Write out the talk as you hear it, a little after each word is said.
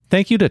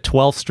Thank you to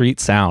 12th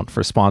Street Sound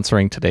for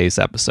sponsoring today's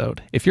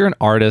episode. If you're an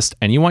artist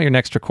and you want your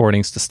next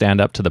recordings to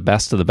stand up to the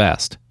best of the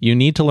best, you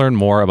need to learn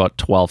more about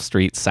 12th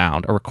Street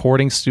Sound, a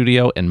recording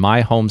studio in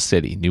my home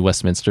city, New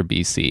Westminster,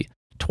 BC.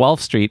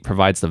 12th Street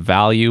provides the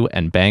value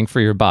and bang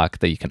for your buck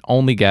that you can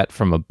only get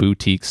from a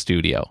boutique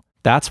studio.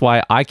 That's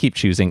why I keep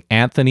choosing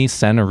Anthony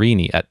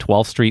Senarini at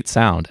 12th Street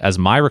Sound as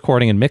my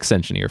recording and mix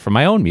engineer for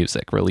my own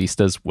music,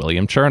 released as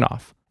William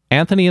Chernoff.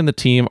 Anthony and the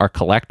team are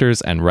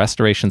collectors and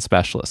restoration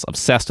specialists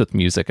obsessed with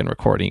music and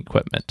recording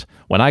equipment.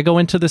 When I go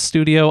into the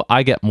studio,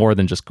 I get more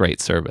than just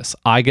great service.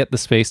 I get the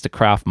space to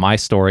craft my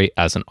story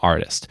as an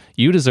artist.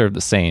 You deserve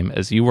the same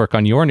as you work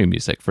on your new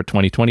music for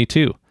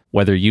 2022.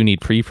 Whether you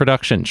need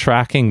pre-production,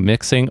 tracking,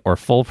 mixing, or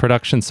full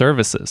production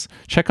services,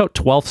 check out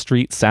 12th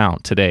Street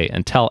Sound today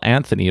and tell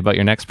Anthony about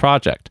your next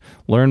project.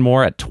 Learn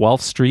more at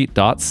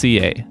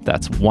 12thstreet.ca.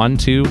 That's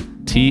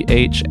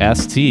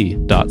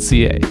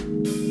 12thst.ca.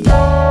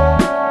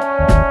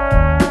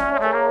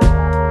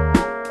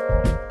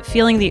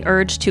 Feeling the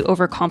urge to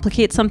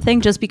overcomplicate something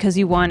just because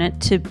you want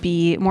it to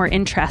be more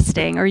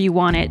interesting or you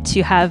want it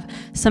to have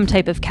some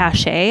type of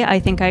cachet. I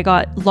think I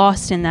got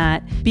lost in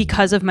that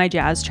because of my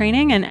jazz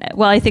training. And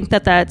while I think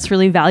that that's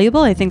really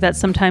valuable, I think that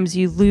sometimes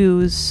you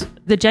lose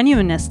the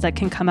genuineness that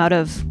can come out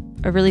of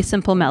a really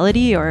simple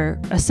melody or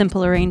a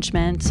simple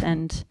arrangement.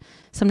 And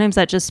sometimes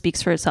that just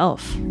speaks for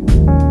itself.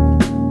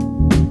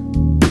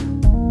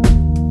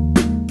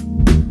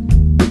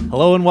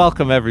 Hello and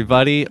welcome,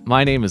 everybody.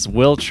 My name is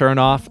Will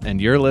Chernoff,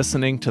 and you're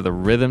listening to the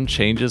Rhythm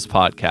Changes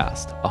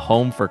podcast, a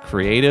home for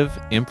creative,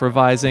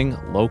 improvising,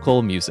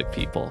 local music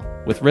people.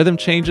 With Rhythm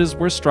Changes,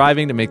 we're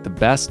striving to make the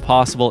best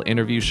possible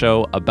interview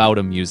show about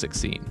a music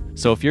scene.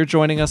 So if you're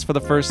joining us for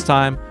the first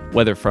time,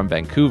 whether from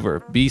Vancouver,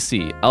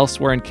 BC,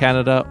 elsewhere in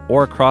Canada,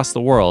 or across the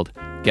world,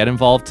 get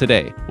involved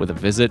today with a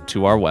visit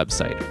to our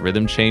website,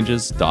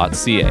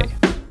 rhythmchanges.ca.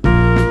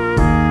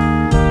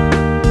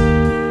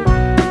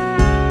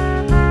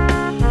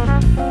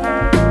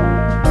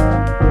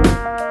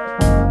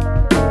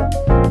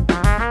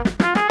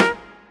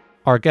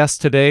 Our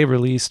guest today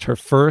released her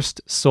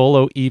first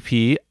solo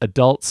EP,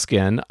 Adult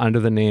Skin, under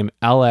the name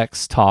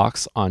LX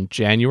Talks on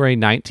January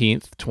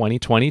 19th,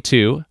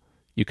 2022.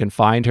 You can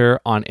find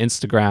her on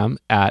Instagram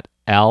at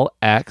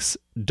lx.tox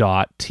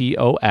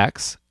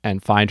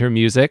and find her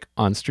music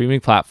on streaming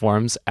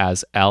platforms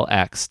as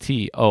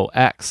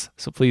LXTOX.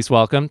 So please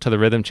welcome to the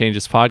Rhythm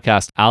Changes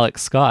podcast,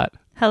 Alex Scott.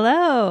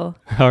 Hello.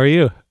 How are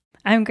you?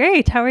 I'm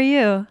great. How are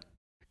you?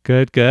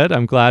 Good.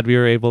 I'm glad we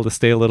were able to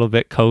stay a little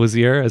bit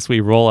cozier as we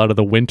roll out of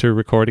the winter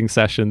recording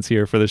sessions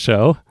here for the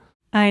show.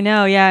 I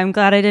know. Yeah, I'm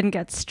glad I didn't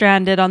get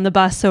stranded on the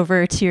bus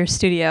over to your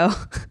studio.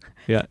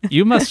 Yeah,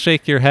 you must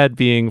shake your head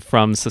being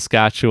from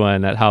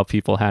Saskatchewan at how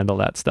people handle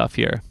that stuff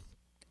here.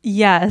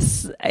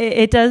 Yes,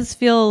 it does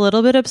feel a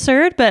little bit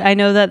absurd, but I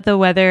know that the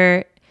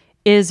weather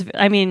is,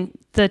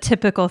 the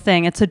typical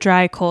thing. It's a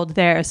dry cold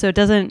there, so it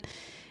doesn't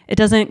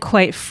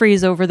quite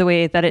freeze over the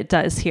way that it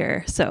does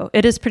here. So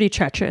it is pretty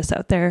treacherous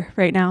out there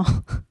right now.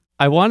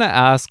 I want to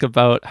ask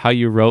about how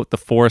you wrote the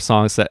 4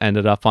 songs that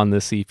ended up on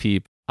this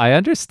EP. I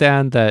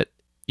understand that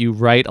you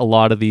write a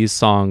lot of these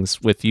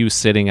songs with you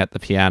sitting at the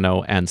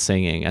piano and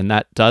singing, and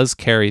that does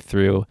carry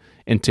through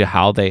into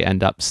how they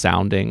end up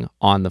sounding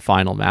on the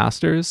final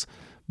masters.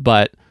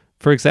 But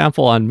for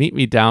example, on Meet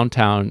Me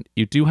Downtown,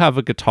 you do have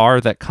a guitar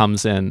that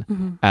comes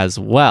in as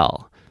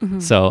well.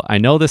 Mm-hmm. So I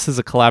know this is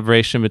a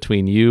collaboration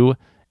between you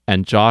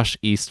and Josh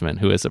Eastman,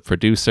 who is a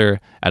producer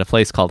at a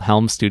place called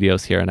Helm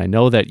Studios here. And I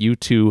know that you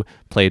two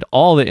played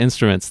all the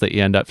instruments that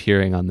you end up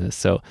hearing on this.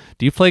 So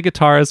do you play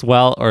guitar as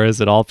well, or is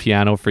it all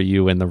piano for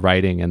you in the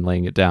writing and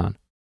laying it down?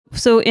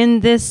 So in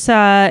this,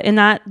 in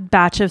that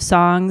batch of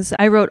songs,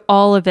 I wrote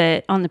all of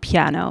it on the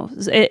piano.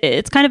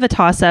 It's kind of a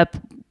toss-up,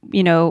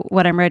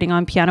 what I'm writing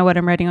on piano, what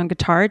I'm writing on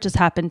guitar. It just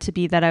happened to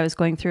be that I was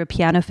going through a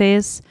piano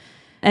phase.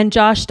 And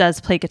Josh does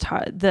play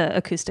guitar, the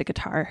acoustic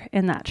guitar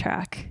in that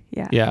track.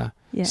 Yeah.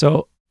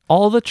 So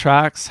all the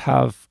tracks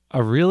have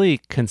a really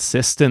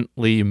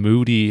consistently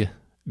moody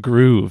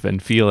groove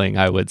and feeling,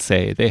 I would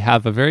say. They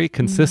have a very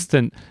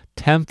consistent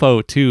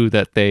tempo too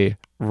that they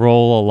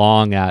roll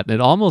along at. And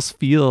it almost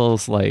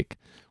feels like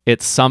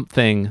it's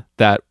something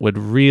that would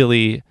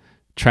really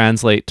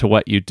translate to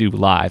what you do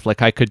live.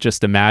 Like I could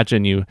just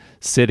imagine you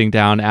sitting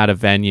down at a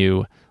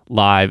venue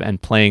live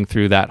and playing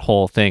through that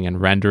whole thing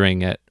and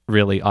rendering it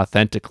really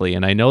authentically.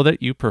 And I know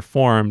that you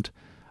performed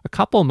a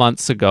couple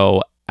months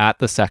ago at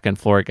the Second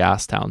Floor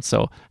Gastown.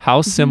 So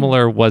how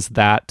similar was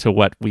that to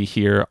what we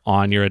hear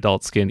on your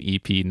Adult Skin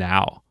EP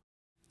now?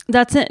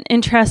 That's an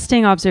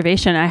interesting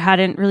observation. I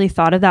hadn't really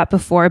thought of that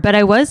before, but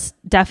I was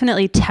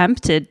definitely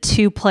tempted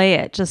to play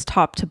it just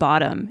top to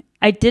bottom.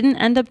 I didn't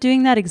end up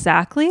doing that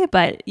exactly,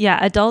 but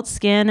yeah, Adult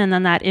Skin and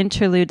then that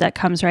interlude that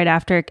comes right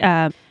after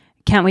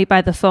Can't Wait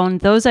by the Phone,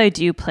 those I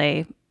do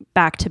play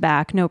back to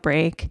back, no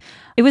break.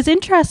 It was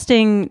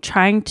interesting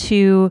trying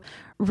to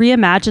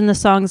reimagine the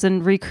songs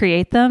and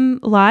recreate them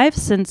live,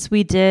 since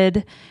we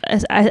did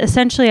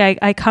essentially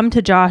I come to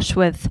Josh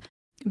with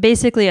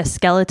basically a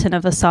skeleton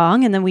of a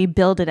song, and then we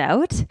build it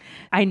out.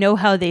 I know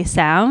how they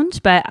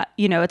sound, but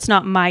it's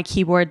not my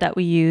keyboard that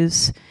we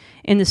use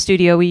in the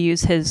studio. We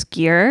use his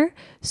gear.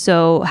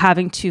 So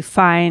having to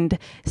find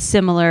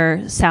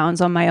similar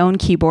sounds on my own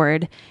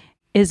keyboard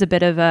is a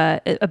bit of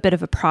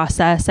a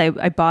process.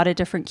 I bought a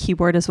different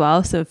keyboard as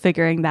well, so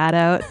figuring that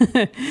out.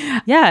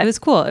 Yeah, it was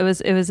cool. It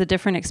was a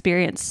different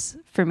experience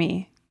for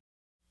me.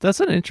 That's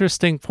an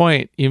interesting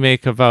point you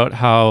make about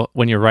how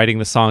when you're writing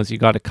the songs, you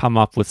got to come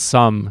up with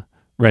some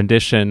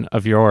rendition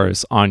of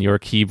yours on your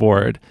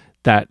keyboard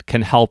that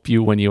can help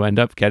you when you end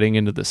up getting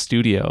into the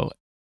studio.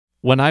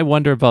 When I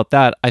wonder about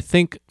that, I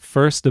think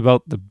first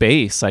about the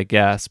bass, I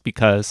guess,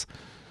 because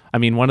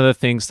one of the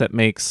things that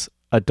makes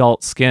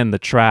Adult Skin, the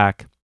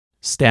track,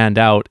 stand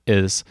out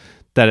is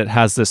that it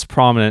has this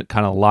prominent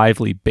kind of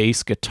lively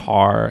bass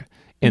guitar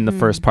in the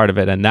first part of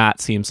it. And that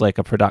seems like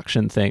a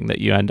production thing that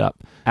you end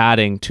up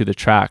adding to the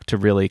track to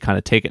really kind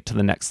of take it to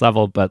the next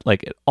level. But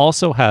like it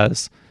also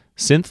has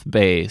synth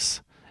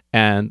bass,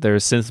 and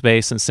there's synth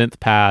bass and synth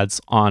pads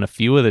on a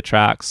few of the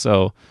tracks.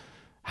 So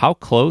how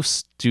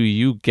close do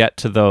you get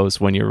to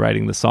those when you're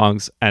writing the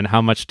songs, and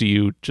how much do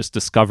you just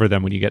discover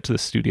them when you get to the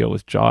studio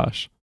with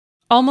Josh?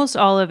 Almost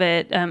all of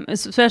it,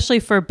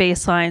 especially for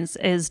bass lines,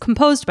 is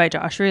composed by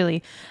Josh,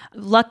 really.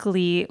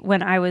 Luckily,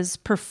 when I was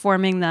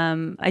performing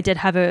them, I did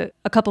have a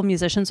couple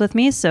musicians with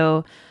me.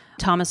 So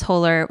Thomas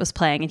Holler was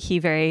playing, and he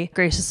very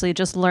graciously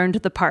just learned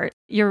the part.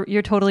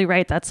 You're totally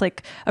right. That's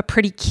like a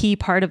pretty key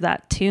part of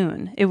that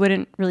tune. It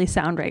wouldn't really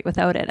sound right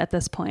without it at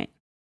this point.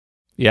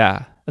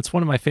 Yeah, that's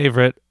one of my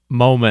favorite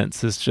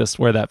moments, is just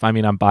where that,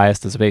 I'm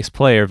biased as a bass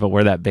player, but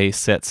where that bass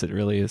sits, it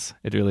really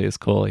is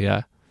cool.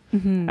 Yeah.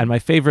 Mm-hmm. And my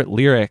favorite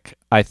lyric,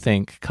 I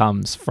think,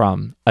 comes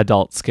from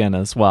Adult Skin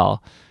as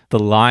well. The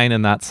line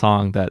in that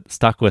song that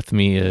stuck with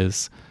me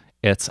is,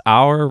 "It's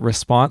our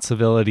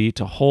responsibility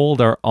to hold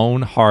our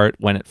own heart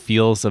when it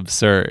feels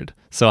absurd."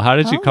 So how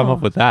did you come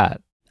up with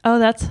that?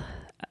 Oh,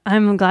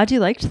 I'm glad you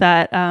liked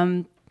that.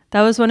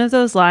 That was one of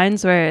those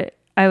lines where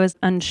I was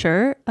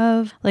unsure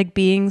of like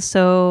being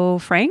so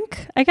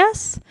frank, I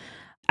guess.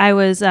 I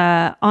was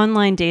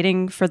online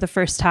dating for the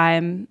first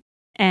time,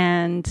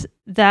 and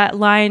that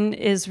line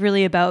is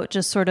really about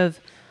just sort of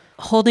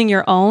holding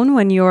your own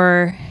when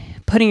you're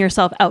putting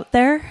yourself out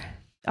there.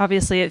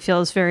 Obviously, it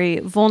feels very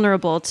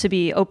vulnerable to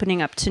be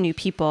opening up to new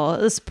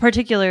people,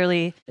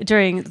 particularly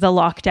during the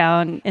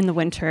lockdown in the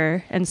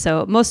winter. And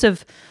so most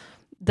of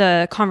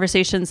the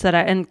conversations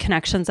and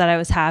connections that I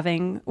was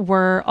having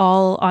were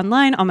all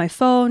online, on my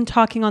phone,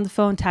 talking on the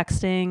phone,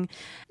 texting.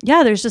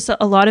 Yeah, there's just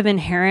a lot of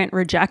inherent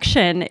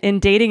rejection in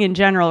dating in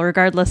general,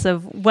 regardless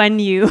of when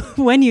you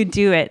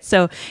do it.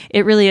 So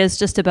it really is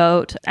just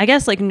about, I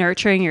guess, like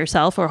nurturing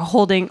yourself or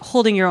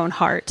holding your own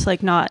heart,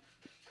 like not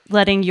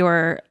letting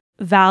your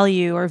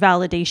value or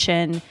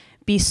validation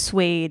be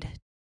swayed.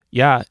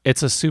 Yeah,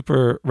 it's a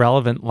super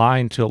relevant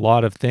line to a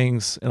lot of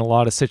things in a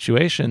lot of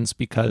situations,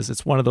 because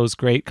it's one of those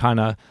great kind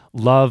of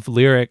love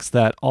lyrics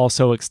that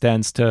also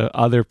extends to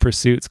other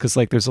pursuits, because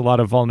like there's a lot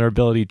of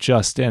vulnerability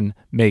just in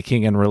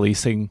making and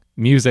releasing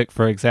music,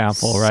 for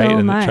example, right? So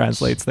and much. It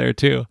translates there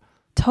too.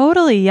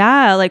 Totally,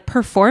 yeah. Like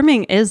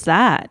performing is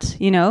that,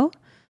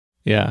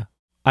 Yeah.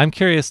 I'm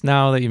curious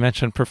now that you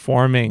mentioned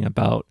performing,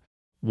 about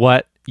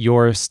what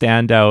your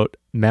standout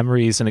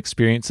memories and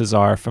experiences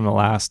are from the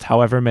last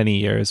however many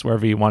years,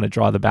 wherever you want to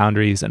draw the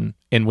boundaries, and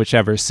in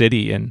whichever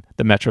city, in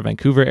the Metro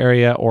Vancouver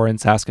area or in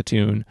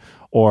Saskatoon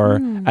or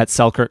at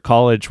Selkirk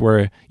College,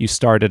 where you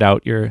started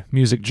out your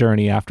music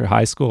journey after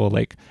high school.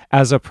 Like,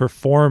 as a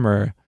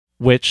performer,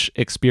 which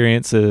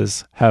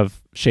experiences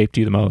have shaped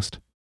you the most?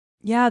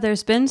 Yeah,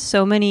 there's been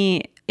so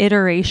many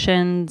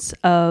iterations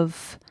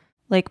of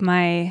like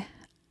my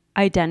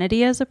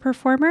identity as a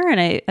performer.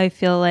 And I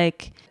feel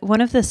like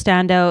one of the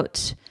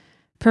standout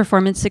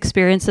performance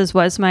experiences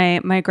was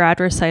my grad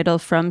recital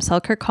from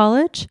Selkirk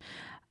College,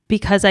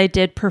 because I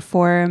did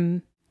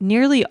perform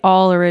nearly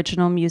all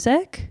original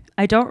music.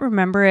 I don't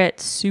remember it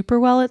super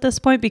well at this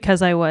point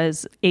because I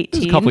was 18. It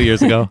was a couple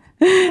years ago.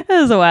 It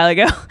was a while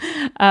ago.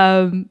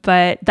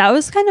 But that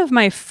was kind of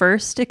my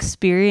first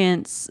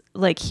experience,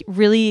 like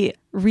really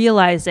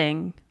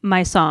realizing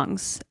my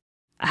songs,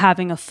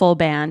 having a full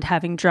band,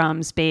 having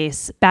drums,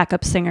 bass,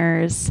 backup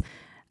singers.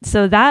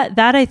 So that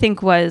I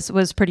think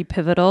was pretty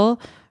pivotal.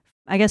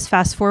 I guess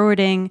fast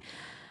forwarding,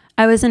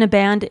 I was in a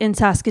band in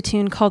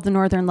Saskatoon called The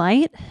Northern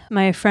Light.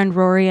 My friend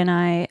Rory and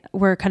I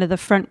were kind of the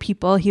front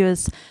people.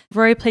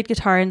 Rory played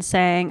guitar and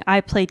sang.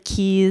 I played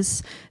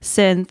keys,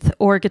 synth,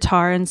 or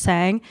guitar and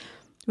sang.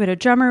 We had a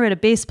drummer, we had a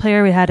bass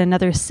player, we had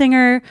another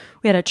singer,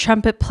 we had a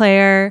trumpet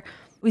player.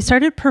 We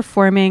started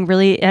performing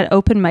really at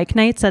open mic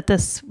nights at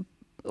this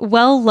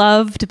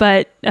well-loved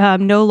but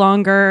no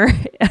longer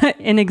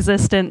in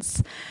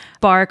existence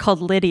bar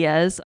called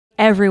Lydia's.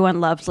 Everyone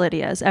loved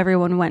Lydia's.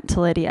 Everyone went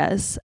to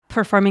Lydia's.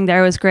 Performing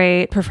there was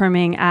great.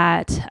 Performing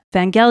at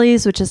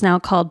Vangelis, which is now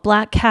called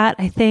Black Cat,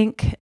 I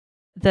think.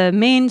 The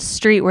main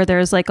street where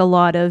there's like a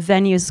lot of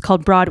venues is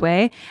called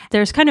Broadway.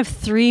 There's kind of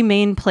three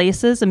main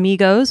places,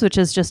 Amigos, which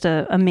is just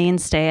a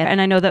mainstay.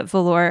 And I know that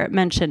Valor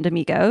mentioned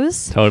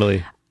Amigos.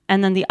 Totally.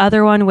 And then the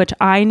other one, which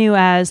I knew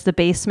as the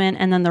Basement,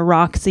 and then the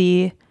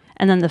Roxy,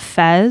 and then the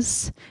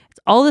Fez. It's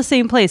all the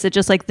same place. It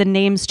just like the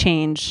names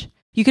change.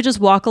 You could just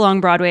walk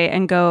along Broadway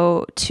and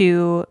go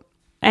to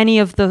any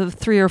of the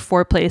 3 or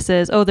 4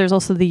 places. Oh, there's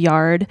also the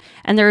Yard,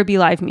 and there would be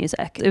live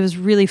music. It was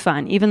really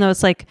fun. Even though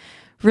it's like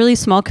really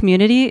small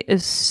community,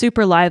 is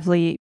super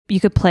lively. You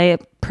could play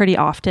it pretty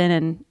often,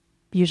 and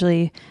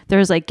usually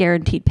there's like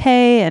guaranteed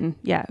pay, and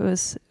yeah, it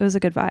was a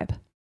good vibe.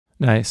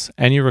 Nice.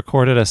 And you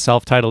recorded a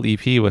self-titled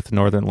EP with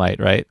Northern Light,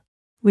 right?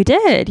 We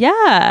did,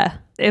 yeah.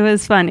 It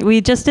was fun.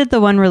 We just did the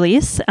one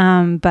release,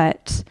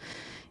 but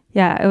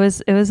yeah, it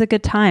was a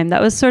good time.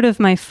 That was sort of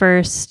my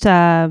first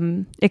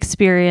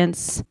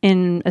experience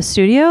in a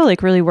studio,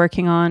 like really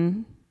working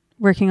on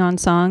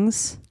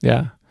songs.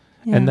 Yeah.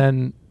 And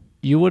then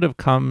you would have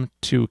come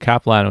to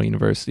Capilano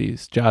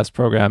University's jazz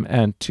program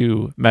and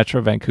to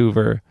Metro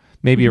Vancouver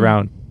maybe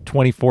around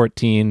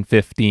 2014,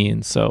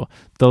 15. So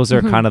those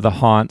are kind of the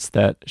haunts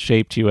that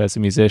shaped you as a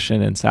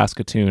musician in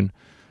Saskatoon.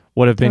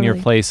 What have been your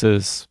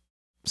places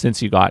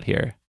since you got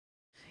here?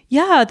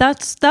 Yeah,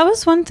 that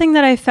was one thing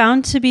that I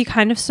found to be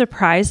kind of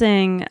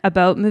surprising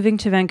about moving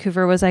to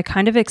Vancouver was I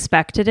kind of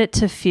expected it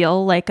to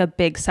feel like a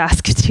big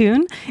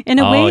Saskatoon in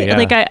a way. Yeah.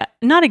 Like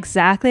not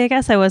exactly, I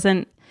guess I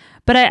wasn't,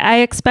 but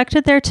I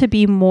expected there to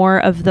be more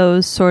of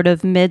those sort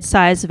of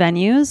mid-sized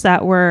venues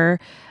that were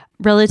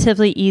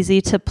relatively easy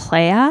to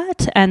play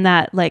at and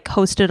that like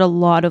hosted a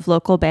lot of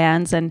local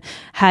bands and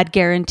had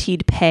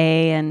guaranteed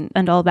pay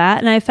and all that.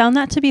 And I found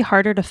that to be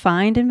harder to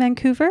find in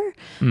Vancouver,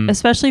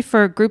 especially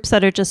for groups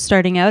that are just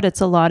starting out. It's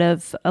a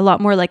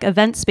lot more like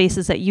event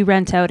spaces that you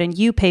rent out and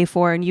you pay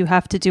for and you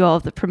have to do all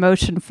of the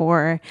promotion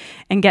for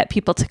and get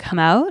people to come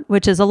out,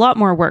 which is a lot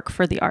more work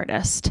for the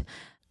artist.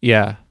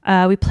 Yeah.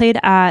 We played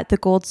at the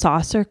Gold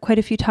Saucer quite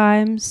a few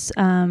times.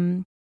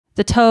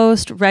 The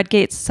Toast,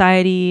 Redgate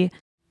Society.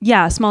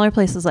 Yeah, smaller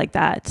places like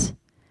that.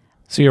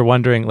 So you're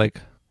wondering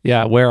like,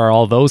 yeah, where are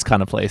all those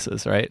kind of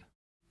places, right?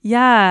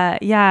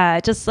 Yeah.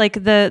 Just like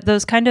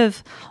those kind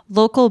of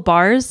local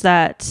bars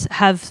that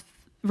have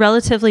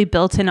relatively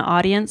built-in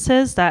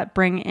audiences that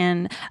bring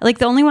in, like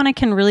the only one I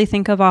can really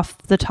think of off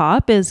the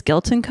top is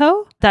Guilt &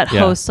 Co. that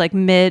hosts like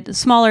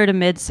smaller to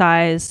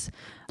mid-size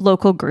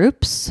local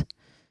groups.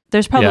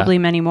 There's probably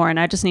many more and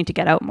I just need to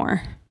get out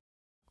more.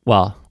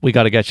 Well, we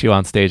got to get you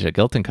on stage at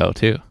Guilt & Co.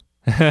 too.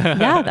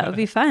 Yeah, that would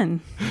be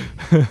fun.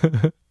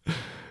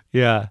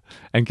 Yeah.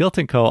 And Guilt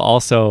 & Co.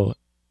 also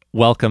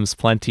welcomes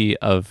plenty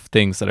of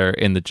things that are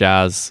in the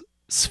jazz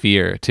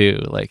sphere too.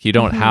 Like you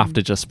don't have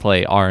to just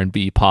play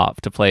R&B pop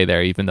to play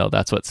there, even though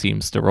that's what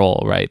seems to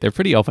roll, right? They're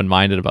pretty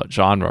open-minded about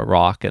genre,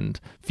 rock and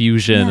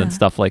fusion and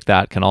stuff like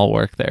that can all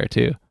work there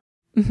too.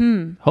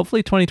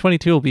 Hopefully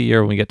 2022 will be a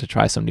year when we get to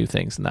try some new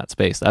things in that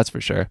space. That's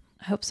for sure.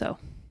 I hope so.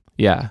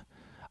 Yeah.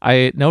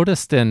 I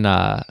noticed in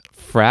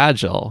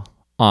Fragile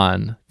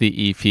on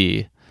the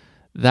EP,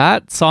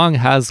 that song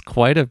has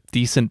quite a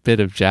decent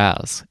bit of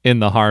jazz in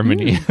the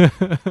harmony.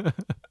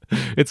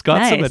 It's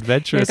got some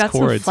adventurous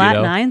chords, some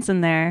flat nines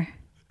in there.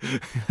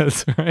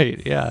 That's right.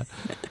 Yeah.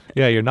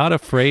 Yeah. You're not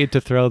afraid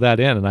to throw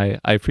that in. And I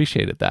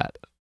appreciated that.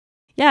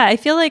 Yeah. I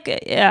feel like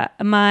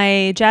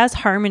my jazz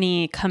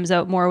harmony comes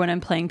out more when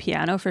I'm playing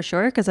piano for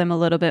sure. Cause I'm a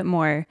little bit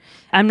more,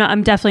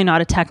 I'm definitely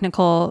not a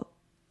technical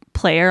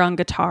player on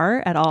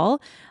guitar at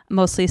all.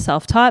 Mostly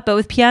self-taught, but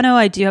with piano,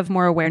 I do have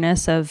more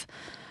awareness of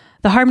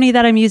the harmony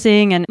that I'm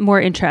using and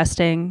more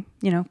interesting,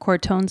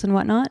 chord tones and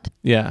whatnot.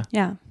 Yeah.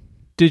 Yeah.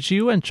 Did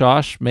you and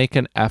Josh make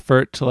an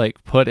effort to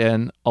like put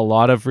in a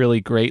lot of really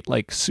great,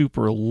 like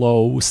super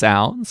low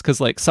sounds?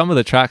 Cause like some of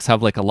the tracks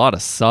have like a lot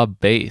of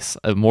sub bass,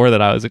 more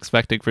than I was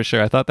expecting for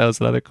sure. I thought that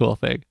was another cool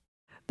thing.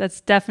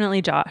 That's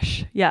definitely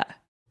Josh. Yeah.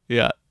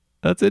 Yeah.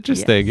 That's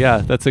interesting.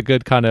 Yeah. That's a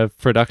good kind of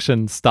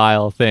production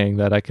style thing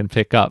that I can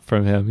pick up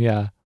from him.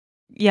 Yeah.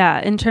 Yeah,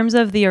 in terms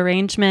of the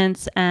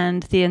arrangements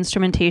and the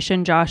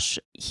instrumentation, Josh,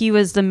 he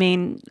was the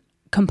main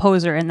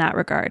composer in that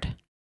regard.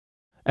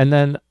 And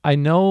then I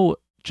know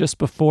just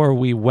before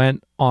we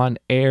went on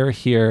air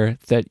here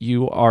that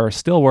you are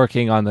still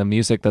working on the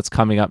music that's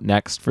coming up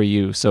next for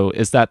you. So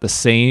is that the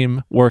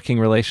same working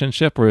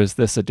relationship or is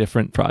this a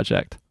different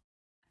project?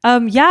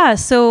 Yeah,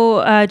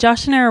 so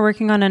Josh and I are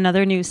working on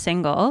another new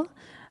single.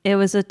 It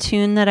was a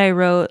tune that I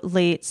wrote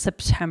late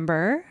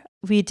September.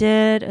 We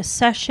did a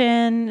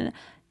session,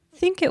 I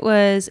think it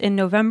was in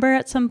November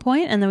at some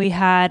point, and then we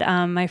had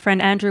my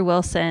friend Andrew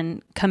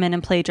Wilson come in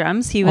and play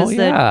drums. He was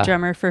the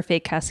drummer for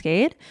Fake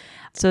Cascade.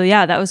 So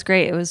yeah, that was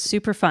great. It was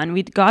super fun.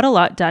 We got a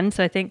lot done,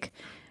 so I think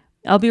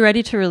I'll be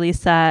ready to release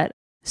that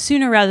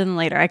sooner rather than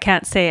later. I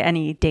can't say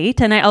any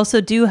date. And I also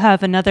do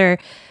have another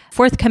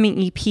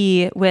forthcoming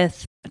EP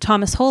with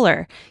Thomas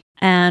Holler.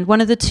 And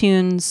one of the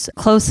tunes,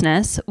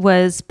 Closeness,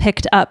 was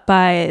picked up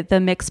by the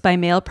Mix by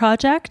Mail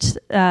project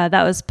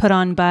that was put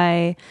on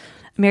by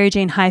Mary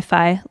Jane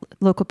Hi-Fi,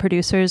 local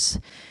producers.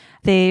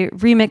 They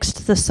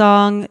remixed the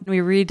song, we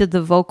redid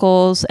the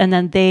vocals, and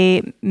then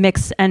they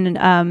mixed, and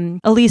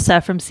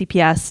Elisa from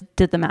CPS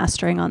did the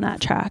mastering on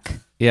that track.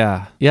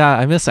 Yeah. Yeah,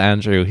 I miss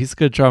Andrew. He's a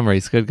good drummer.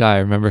 He's a good guy. I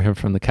remember him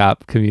from the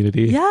CAP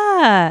community.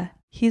 Yeah,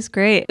 he's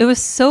great. It was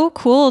so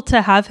cool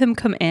to have him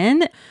come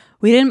in.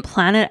 We didn't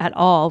plan it at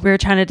all. We were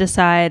trying to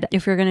decide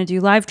if we were going to do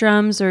live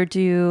drums or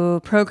do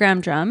program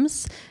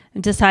drums.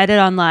 Decided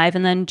on live,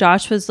 and then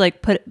Josh was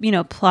like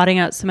plotting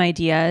out some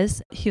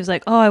ideas. He was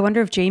like, oh, I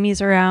wonder if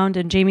Jamie's around,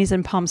 and Jamie's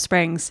in Palm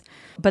Springs.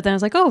 But then I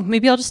was like, oh,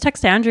 maybe I'll just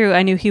text Andrew.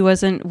 I knew he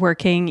wasn't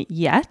working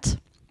yet,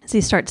 so he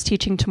starts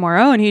teaching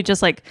tomorrow, and he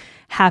just like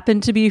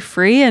happened to be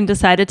free and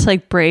decided to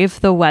like brave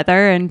the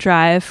weather and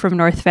drive from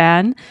North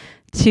Van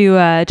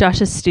to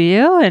Josh's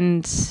studio.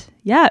 And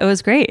yeah, it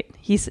was great.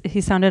 He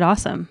sounded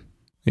awesome.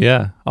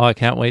 Yeah. Oh, I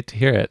can't wait to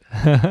hear it.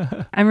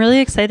 I'm really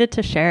excited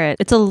to share it.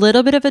 It's a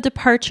little bit of a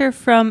departure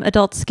from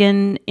Adult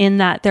Skin in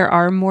that there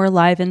are more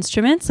live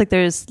instruments. Like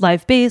there's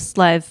live bass,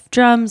 live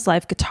drums,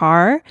 live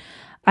guitar.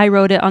 I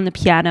wrote it on the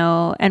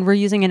piano, and we're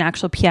using an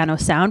actual piano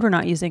sound. We're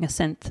not using a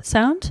synth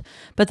sound.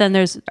 But then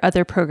there's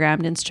other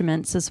programmed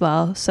instruments as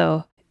well.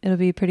 So it'll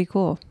be pretty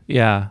cool.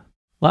 Yeah.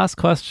 Last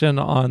question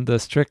on the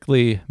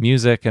strictly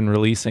music and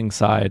releasing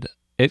side.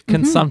 It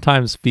can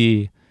sometimes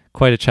be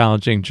quite a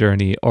challenging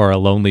journey or a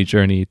lonely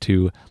journey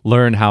to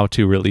learn how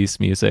to release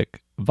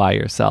music by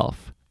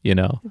yourself, you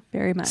know?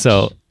 Very much.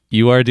 So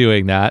you are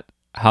doing that.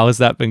 How has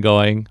that been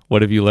going?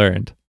 What have you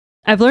learned?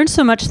 I've learned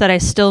so much that I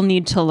still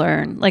need to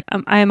learn. Like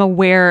I am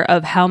aware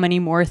of how many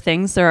more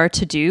things there are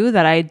to do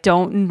that I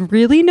don't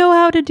really know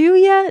how to do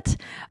yet.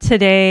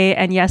 Today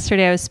and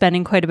yesterday, I was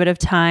spending quite a bit of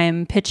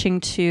time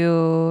pitching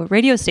to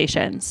radio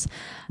stations.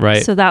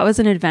 Right. So that was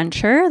an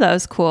adventure. That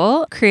was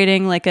cool.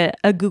 Creating like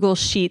a Google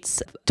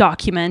Sheets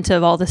document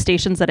of all the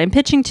stations that I'm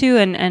pitching to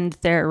and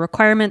their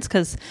requirements,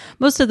 because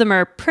most of them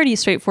are pretty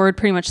straightforward,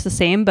 pretty much the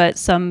same, but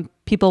some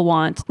people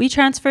want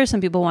WeTransfer,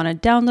 some people want a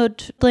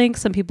download link,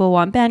 some people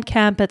want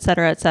Bandcamp, et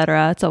cetera, et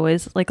cetera. It's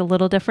always like a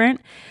little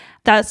different.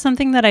 That's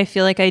something that I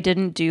feel like I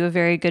didn't do a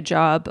very good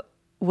job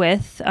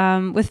with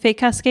Fake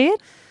Cascade.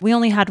 We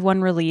only had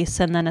one release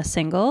and then a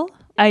single.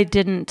 I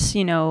didn't,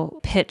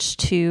 pitch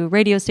to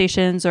radio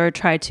stations or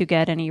try to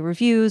get any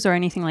reviews or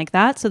anything like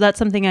that. So that's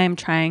something I'm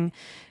trying,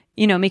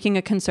 making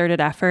a concerted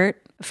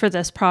effort for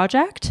this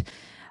project,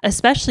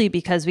 especially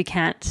because we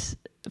can't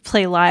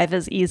play live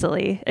as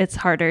easily. It's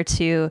harder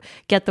to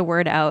get the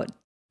word out.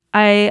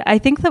 I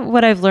think that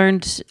what I've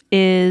learned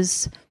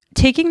is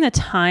taking the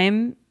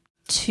time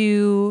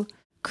to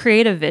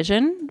create a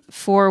vision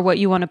for what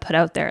you want to put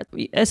out there,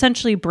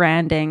 essentially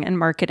branding and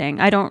marketing.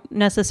 I don't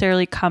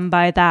necessarily come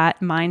by that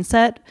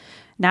mindset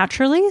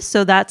naturally.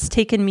 So that's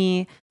taken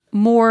me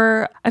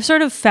more, I've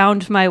sort of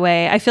found my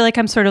way. I feel like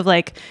I'm sort of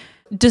like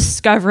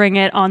discovering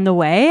it on the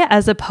way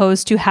as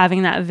opposed to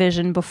having that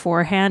vision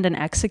beforehand and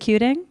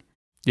executing.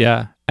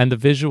 Yeah. And the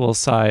visual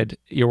side,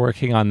 you're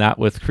working on that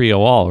with Creo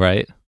All,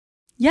 right?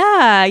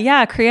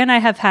 Yeah. Kriya and I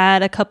have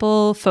had a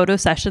couple photo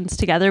sessions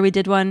together. We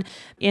did one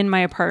in my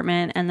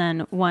apartment and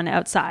then one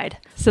outside.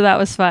 So that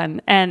was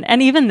fun.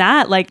 And even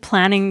that, like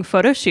planning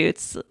photo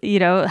shoots,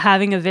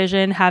 having a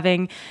vision,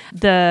 having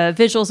the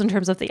visuals in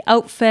terms of the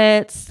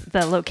outfits,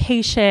 the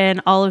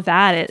location, all of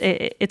that,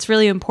 it's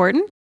really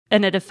important.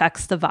 And it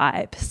affects the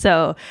vibe.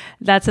 So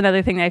that's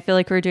another thing that I feel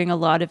like we're doing a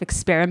lot of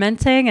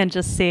experimenting and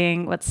just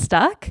seeing what's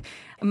stuck.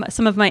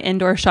 Some of my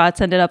indoor shots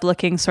ended up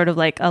looking sort of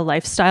like a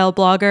lifestyle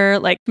blogger,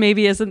 like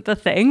maybe isn't the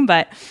thing,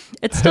 but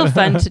it's still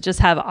fun to just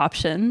have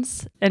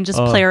options and just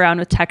play around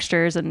with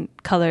textures and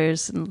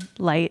colors and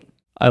light.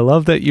 I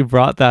love that you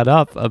brought that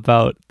up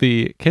about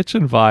the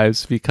kitchen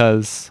vibes,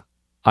 because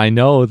I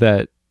know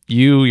that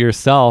you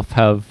yourself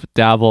have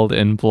dabbled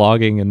in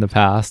blogging in the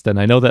past, and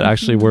I know that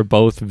actually we're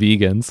both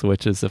vegans,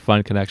 which is a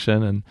fun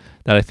connection, and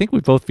that I think we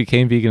both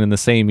became vegan in the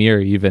same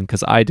year even,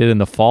 because I did in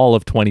the fall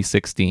of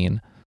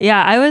 2016.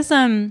 Yeah, I was,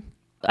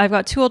 I've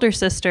got two older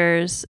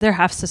sisters. They're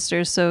half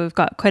sisters, so we've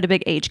got quite a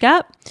big age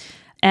gap,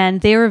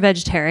 and they were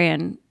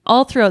vegetarian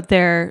all throughout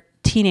their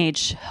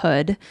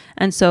teenagehood.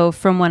 And so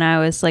from when I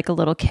was like a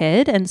little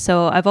kid. And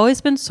so I've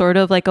always been sort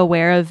of like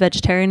aware of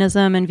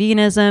vegetarianism and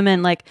veganism,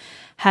 and like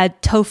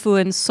had tofu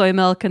and soy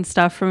milk and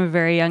stuff from a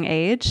very young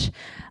age.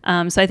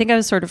 So I think I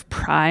was sort of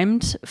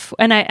primed.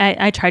 And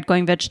I tried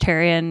going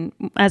vegetarian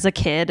as a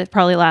kid. It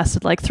probably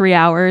lasted like 3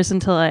 hours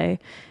until I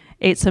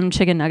ate some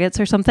chicken nuggets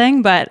or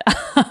something. But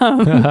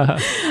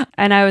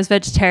and I was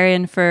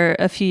vegetarian for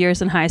a few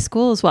years in high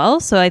school as well.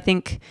 So I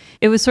think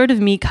it was sort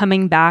of me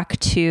coming back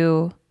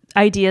to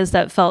ideas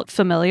that felt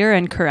familiar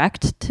and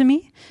correct to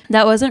me.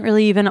 That wasn't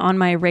really even on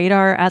my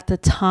radar at the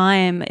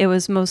time. It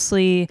was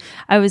mostly,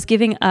 I was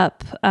giving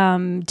up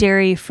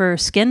dairy for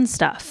skin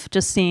stuff,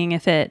 just seeing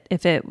if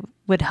it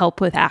would help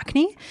with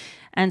acne.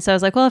 And so I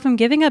was like, well, if I'm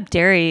giving up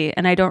dairy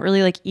and I don't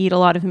really like eat a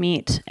lot of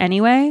meat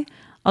anyway,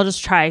 I'll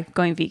just try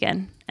going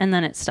vegan. And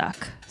then it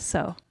stuck.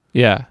 So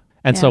yeah.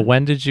 And so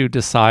when did you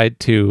decide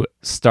to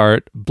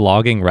start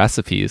blogging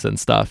recipes and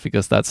stuff?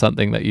 Because that's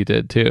something that you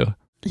did too.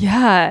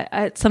 Yeah,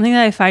 it's something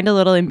that I find a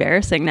little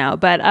embarrassing now,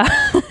 but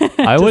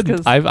I Just would.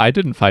 'cause- I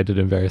didn't find it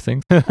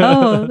embarrassing.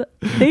 Oh,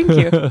 thank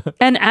you.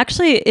 And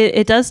actually,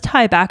 it does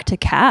tie back to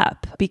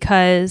CAP,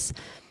 because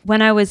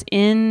when I was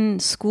in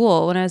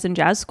school, when I was in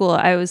jazz school,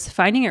 I was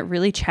finding it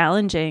really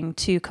challenging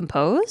to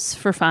compose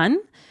for fun.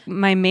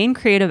 My main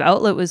creative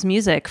outlet was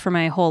music for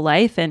my whole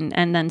life. And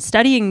then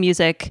studying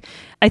music,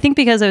 I think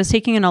because I was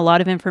taking in a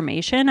lot of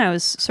information, I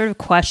was sort of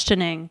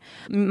questioning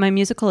my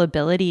musical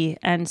ability.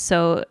 And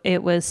so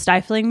it was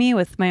stifling me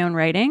with my own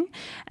writing.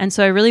 And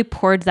so I really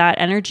poured that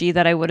energy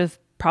that I would have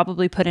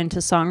probably put into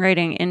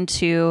songwriting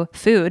into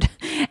food.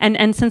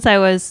 And since I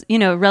was,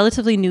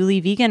 relatively newly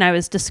vegan, I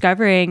was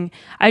discovering,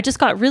 I just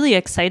got really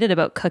excited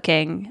about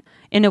cooking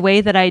in a way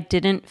that I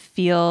didn't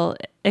feel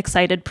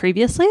excited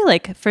previously.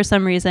 Like, for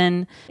some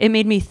reason, it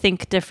made me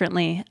think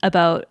differently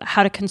about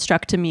how to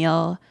construct a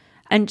meal,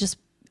 and just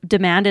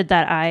demanded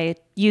that I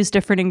use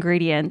different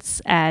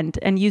ingredients and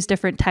use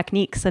different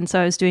techniques. And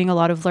so I was doing a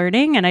lot of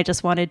learning, and I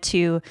just wanted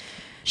to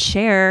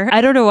share.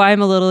 I don't know why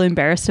I'm a little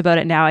embarrassed about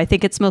it now. I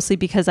think it's mostly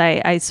because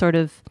I sort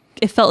of,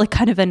 it felt like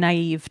kind of a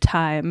naive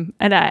time,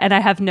 and I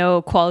have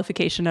no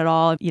qualification at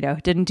all.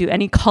 Didn't do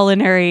any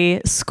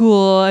culinary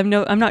school. I'm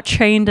not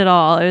trained at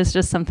all. It was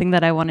just something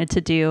that I wanted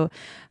to do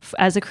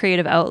as a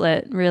creative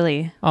outlet,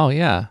 really. Oh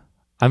yeah.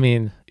 I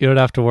mean, you don't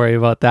have to worry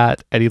about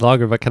that any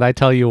longer, but can I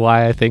tell you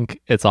why I think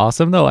it's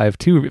awesome though? I have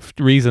two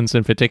reasons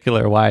in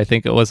particular why I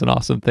think it was an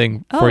awesome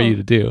thing for you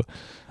to do.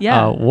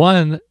 Yeah.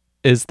 One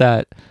is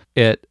that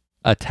it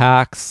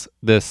attacks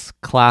this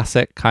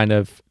classic kind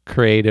of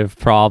creative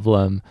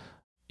problem,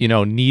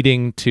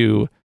 needing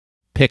to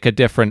pick a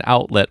different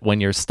outlet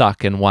when you're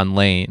stuck in one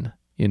lane.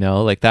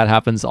 Like that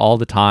happens all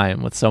the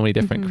time with so many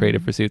different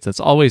creative pursuits. It's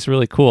always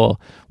really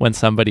cool when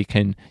somebody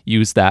can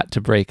use that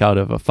to break out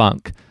of a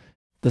funk.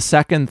 The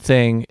second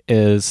thing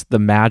is the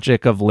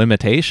magic of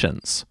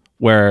limitations,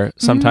 where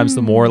sometimes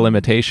the more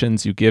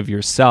limitations you give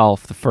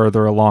yourself, the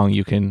further along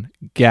you can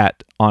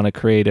get on a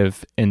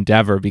creative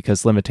endeavor,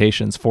 because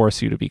limitations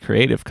force you to be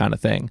creative, kind of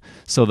thing.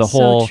 So the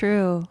whole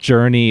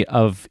journey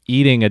of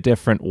eating a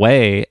different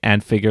way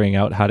and figuring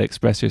out how to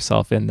express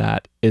yourself in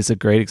that is a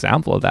great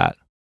example of that.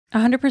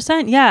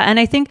 100%. Yeah. And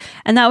I think,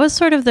 and that was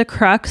sort of the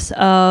crux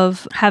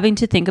of having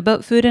to think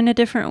about food in a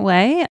different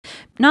way.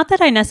 Not that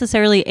I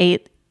necessarily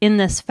ate in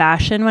this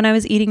fashion when I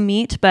was eating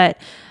meat, but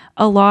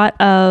a lot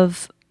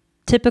of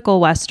typical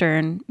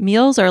Western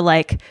meals are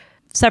like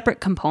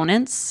separate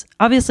components.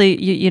 Obviously,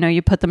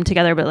 you put them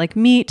together, but like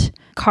meat,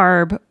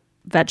 carb,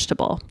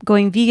 vegetable.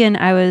 Going vegan,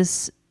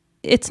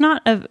 it's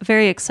not a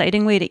very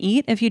exciting way to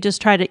eat if you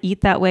just try to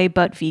eat that way,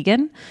 but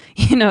vegan.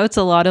 It's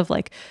a lot of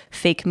like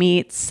fake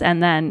meats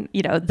and then,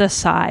 the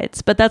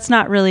sides, but that's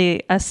not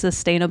really a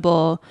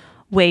sustainable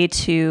way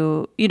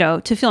to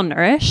feel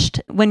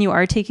nourished when you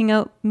are taking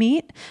out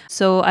meat.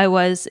 So I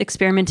was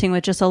experimenting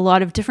with just a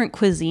lot of different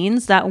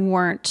cuisines that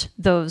weren't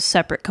those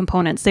separate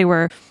components. They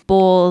were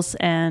bowls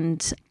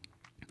and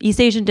East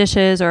Asian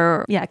dishes,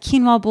 or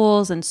quinoa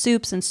bowls and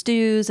soups and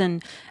stews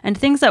and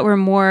things that were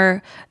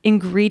more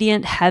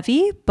ingredient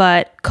heavy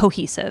but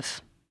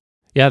cohesive.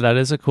 Yeah, that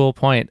is a cool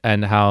point,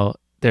 and how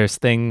there's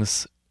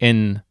things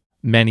in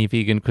many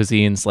vegan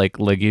cuisines like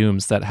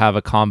legumes that have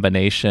a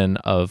combination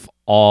of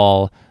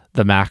all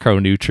the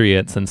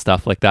macronutrients and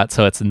stuff like that.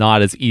 So it's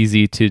not as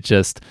easy to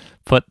just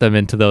put them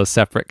into those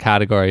separate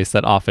categories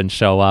that often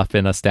show up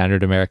in a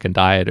standard American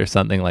diet or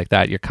something like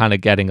that. You're kind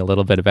of getting a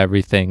little bit of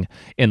everything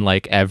in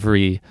like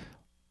every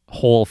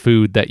whole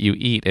food that you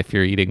eat if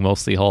you're eating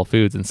mostly whole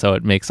foods. And so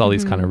it makes all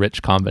these kind of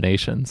rich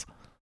combinations.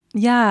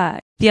 Yeah.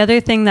 The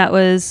other thing that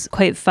was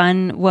quite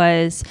fun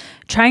was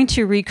trying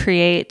to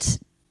recreate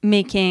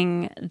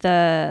making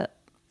the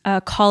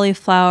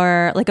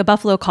cauliflower, like a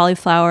buffalo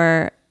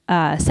cauliflower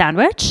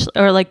sandwich,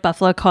 or like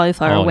buffalo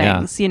cauliflower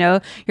wings.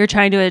 You're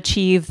trying to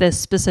achieve this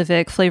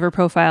specific flavor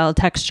profile,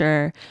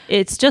 texture.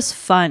 It's just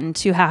fun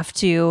to have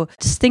to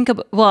just think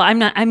about, I'm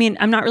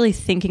not really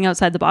thinking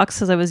outside the box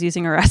because I was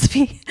using a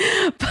recipe,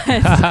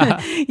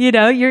 but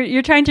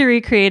you're trying to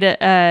recreate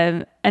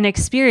an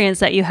experience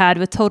that you had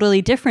with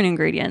totally different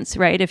ingredients,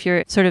 right? If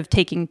you're sort of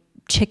taking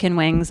chicken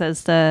wings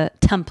as the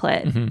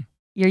template,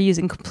 you're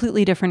using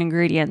completely different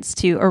ingredients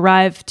to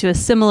arrive to a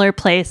similar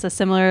place, a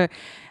similar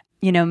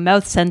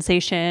mouth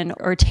sensation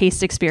or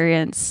taste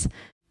experience.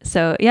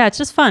 So yeah, it's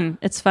just fun.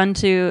 It's fun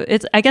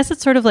I guess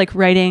it's sort of like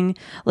learning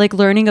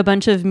a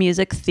bunch of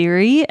music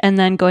theory and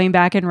then going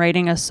back and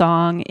writing a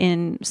song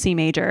in C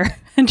major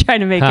and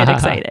trying to make it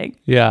exciting.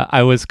 Yeah,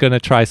 I was going to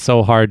try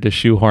so hard to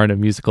shoehorn a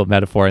musical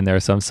metaphor in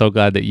there, so I'm so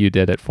glad that you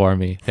did it for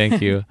me.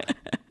 Thank you.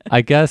 I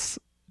guess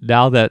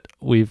now that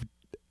we've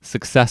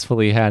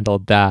successfully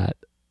handled that,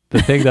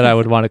 the thing that I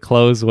would want to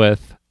close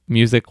with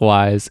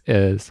music-wise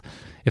is,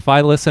 if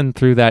I listen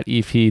through that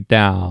EP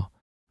now,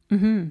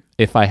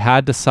 if I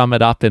had to sum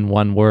it up in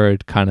one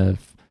word, kind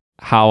of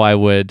how I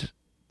would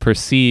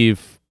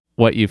perceive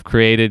what you've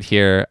created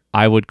here,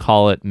 I would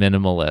call it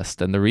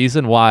minimalist. And the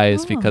reason why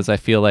is because I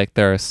feel like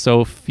there are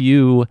so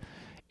few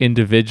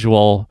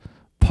individual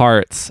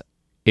parts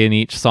in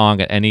each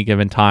song at any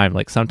given time.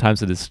 Like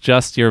sometimes it is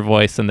just your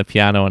voice and the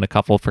piano and a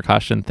couple of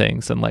percussion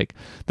things, and like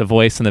the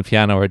voice and the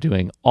piano are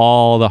doing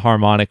all the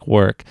harmonic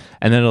work,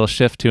 and then it'll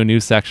shift to a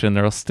new section.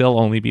 There'll still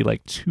only be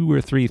like 2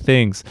 or 3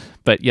 things,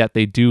 but yet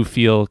they do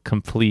feel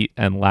complete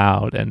and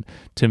loud. And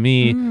to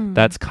me,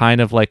 that's kind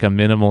of like a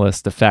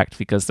minimalist effect,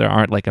 because there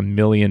aren't like a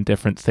million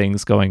different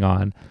things going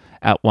on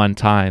at one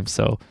time.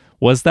 So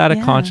was that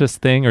a conscious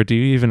thing, or do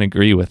you even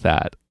agree with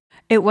that?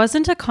 It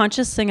wasn't a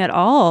conscious thing at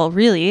all,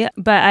 really,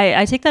 but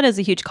I take that as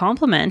a huge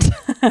compliment,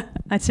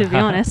 to be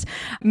honest.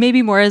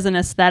 Maybe more as an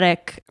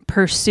aesthetic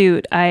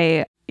pursuit.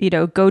 I,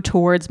 go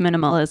towards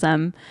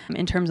minimalism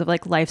in terms of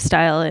like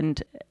lifestyle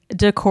and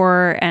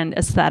decor and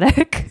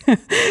aesthetic.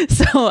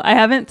 So I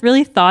haven't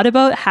really thought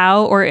about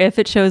how or if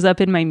it shows up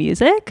in my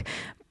music.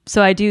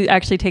 So I do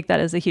actually take that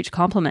as a huge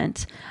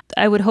compliment.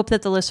 I would hope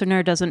that the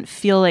listener doesn't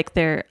feel like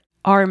there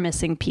are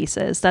missing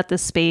pieces, that the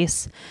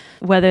space,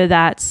 whether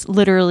that's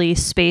literally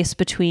space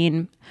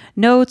between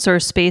notes or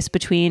space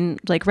between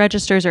like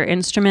registers or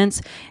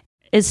instruments,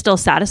 is still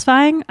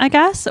satisfying, I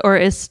guess, or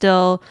is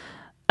still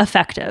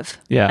effective.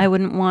 Yeah. I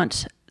wouldn't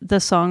want the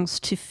songs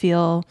to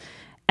feel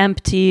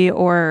empty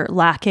or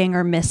lacking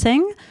or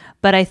missing.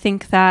 But I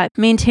think that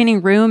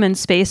maintaining room and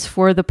space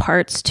for the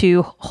parts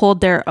to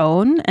hold their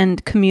own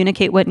and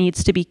communicate what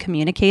needs to be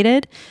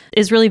communicated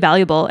is really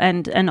valuable.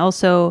 And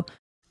also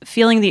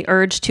feeling the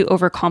urge to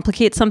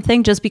overcomplicate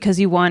something just because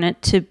you want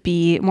it to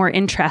be more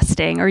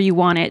interesting or you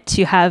want it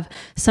to have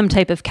some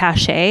type of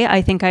cachet.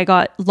 I think I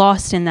got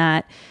lost in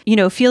that,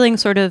 feeling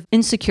sort of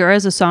insecure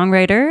as a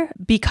songwriter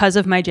because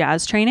of my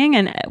jazz training.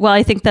 And well,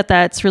 I think that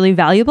that's really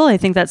valuable. I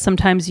think that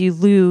sometimes you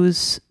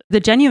lose the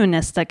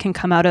genuineness that can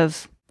come out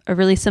of a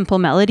really simple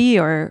melody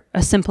or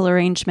a simple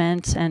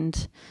arrangement.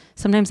 And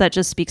sometimes that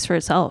just speaks for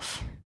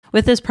itself.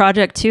 With this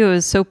project too, it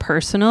was so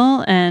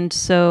personal and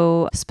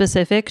so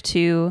specific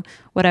to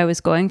what I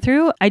was going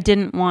through. I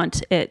didn't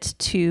want it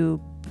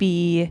to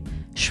be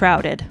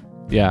shrouded.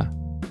 Yeah.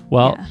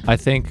 Well, I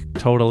think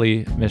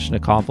totally mission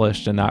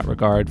accomplished in that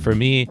regard. For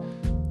me,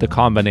 the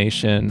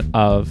combination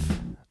of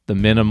the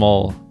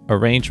minimal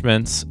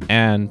arrangements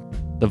and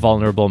the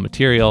vulnerable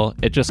material,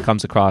 it just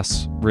comes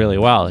across really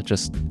well. It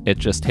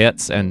just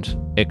hits,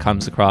 and it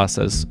comes across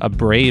as a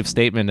brave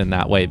statement in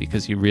that way,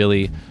 because you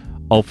really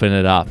open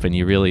it up and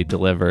you really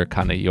deliver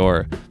kind of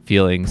your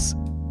feelings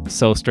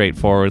so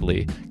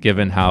straightforwardly,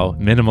 given how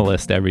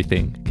minimalist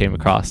everything came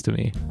across to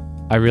me.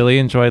 I really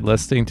enjoyed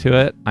listening to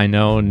it. I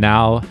know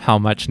now how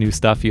much new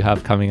stuff you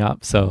have coming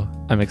up, so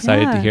I'm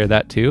excited to hear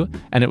that too.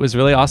 And it was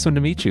really awesome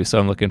to meet you, so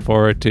I'm looking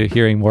forward to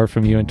hearing more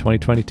from you in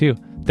 2022.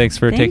 Thanks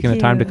for taking the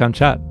time to come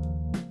chat.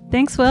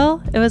 Thanks,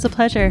 Will. It was a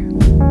pleasure.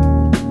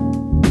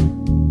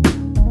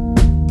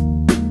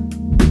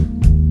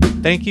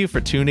 Thank you for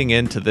tuning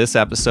in to this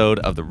episode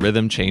of the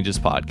Rhythm Changes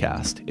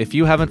podcast. If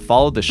you haven't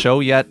followed the show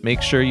yet,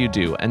 make sure you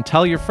do, and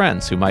tell your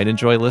friends who might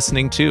enjoy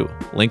listening too.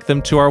 Link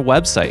them to our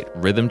website,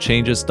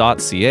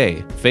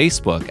 rhythmchanges.ca,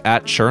 Facebook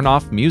at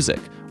Chernoff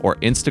Music, or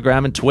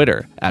Instagram and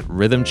Twitter at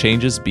Rhythm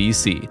Changes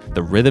BC.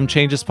 The Rhythm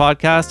Changes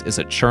podcast is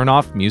a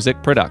Chernoff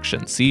Music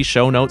production. See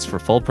show notes for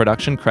full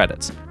production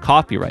credits.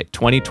 Copyright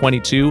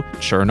 2022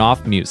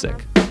 Chernoff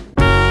Music.